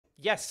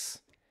Yes.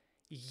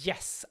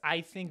 Yes,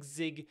 I think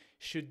Zig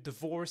should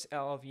divorce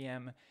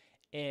LLVM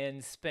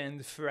and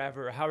spend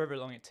forever, however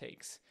long it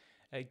takes,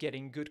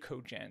 getting good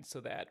code gen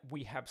so that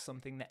we have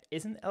something that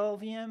isn't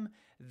LLVM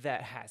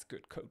that has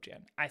good code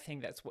gen. I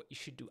think that's what you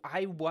should do.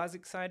 I was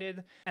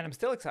excited, and I'm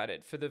still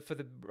excited for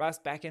the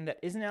Rust backend that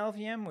isn't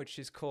LLVM, which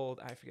is called,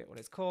 I forget what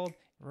it's called,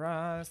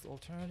 Rust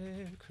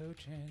Alternative Code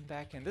Gen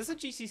Backend. This is a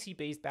GCC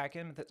based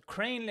backend. That's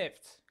Crane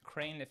Lift.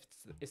 Crane Lift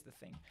is the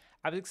thing.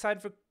 I was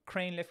excited for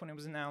Crane Lift when it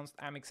was announced.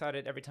 I'm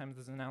excited every time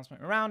there's an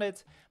announcement around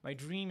it. My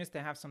dream is to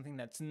have something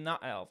that's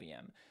not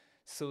LLVM,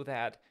 so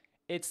that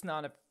it's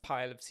not a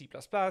pile of C++.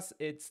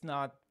 It's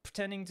not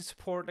pretending to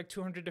support like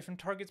 200 different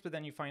targets, but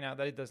then you find out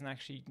that it doesn't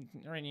actually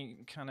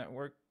really kind of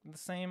work the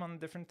same on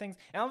different things.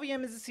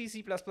 LLVM is a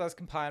C++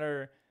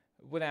 compiler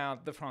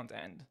without the front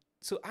end.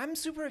 So I'm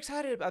super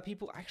excited about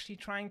people actually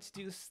trying to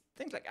do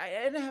things. Like,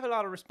 I didn't have a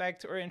lot of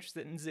respect or interest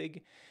in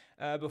Zig.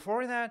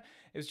 Before that,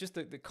 it was just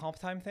the comp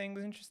time thing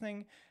was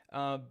interesting.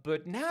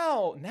 But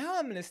now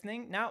I'm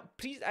listening. Now,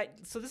 please,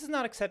 so this is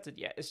not accepted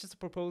yet. It's just a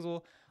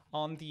proposal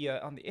on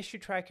the issue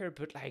tracker.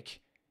 But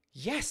like,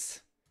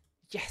 yes,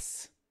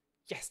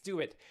 do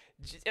it.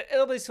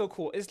 It'll be so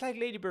cool. It's like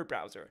Ladybird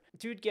browser.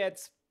 Dude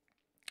gets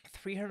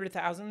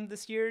 300,000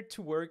 this year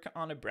to work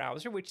on a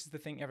browser, which is the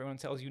thing everyone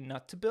tells you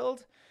not to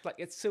build. Like,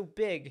 it's so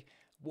big.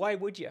 Why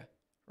would you?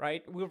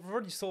 Right? We've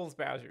already solved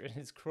browser in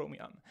his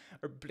Chromium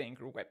or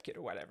Blink or WebKit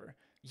or whatever.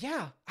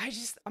 Yeah,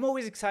 I'm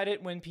always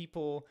excited when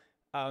people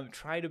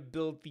try to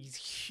build these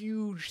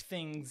huge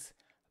things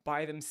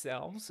by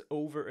themselves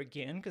over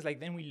again, because like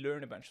then we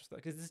learn a bunch of stuff,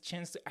 because there's a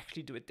chance to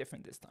actually do it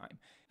different this time.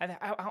 And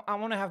I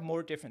want to have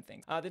more different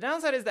things. The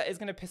downside is that it's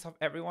going to piss off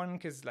everyone,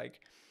 because like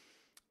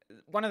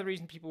one of the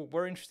reasons people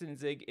were interested in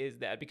Zig is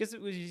that because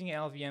it was using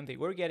LLVM, they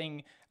were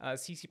getting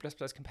C++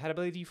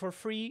 compatibility for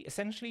free,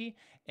 essentially,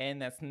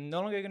 and that's no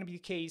longer going to be the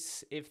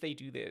case if they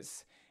do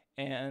this.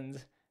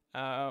 And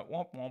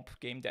womp womp,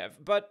 game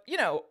dev. But, you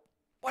know,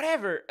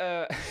 whatever.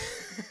 Do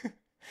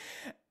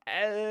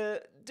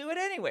it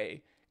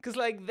anyway. Because,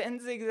 like, then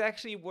Zig is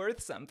actually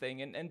worth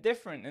something and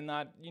different, and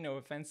not, you know,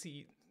 a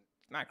fancy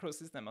macro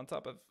system on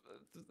top of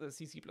the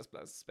C++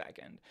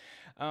 backend.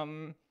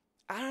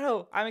 I don't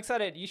know. I'm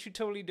excited. You should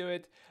totally do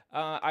it.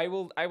 I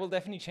will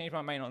definitely change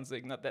my mind on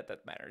Zig. Not that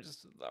that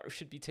matters, or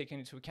should be taken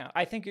into account.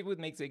 I think it would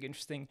make Zig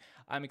interesting.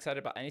 I'm excited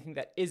about anything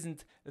that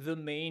isn't the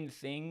main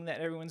thing that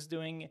everyone's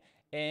doing.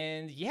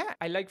 And yeah,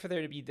 I like for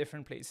there to be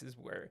different places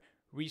where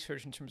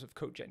research in terms of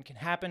code gen can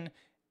happen.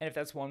 And if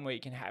that's one way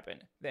it can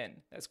happen,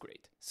 then that's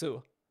great.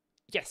 So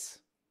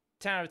yes,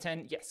 10 out of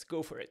 10. Yes,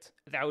 go for it.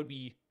 That would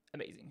be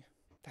amazing.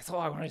 That's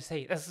all I wanted to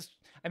say.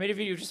 I made a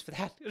video just for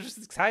that. I was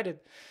just excited.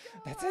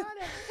 That's it.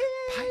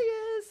 Bye.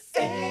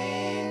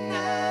 Ain't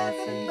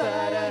nothing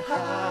but a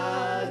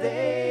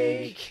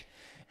heartache.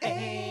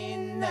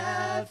 Ain't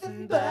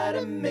nothing but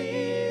a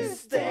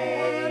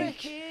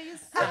mistake.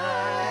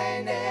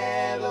 I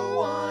never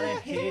wanna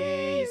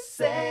hear you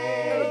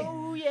say,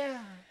 oh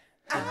yeah,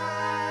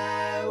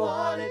 I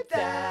want it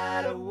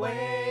that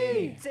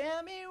way.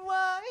 Tell me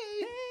why.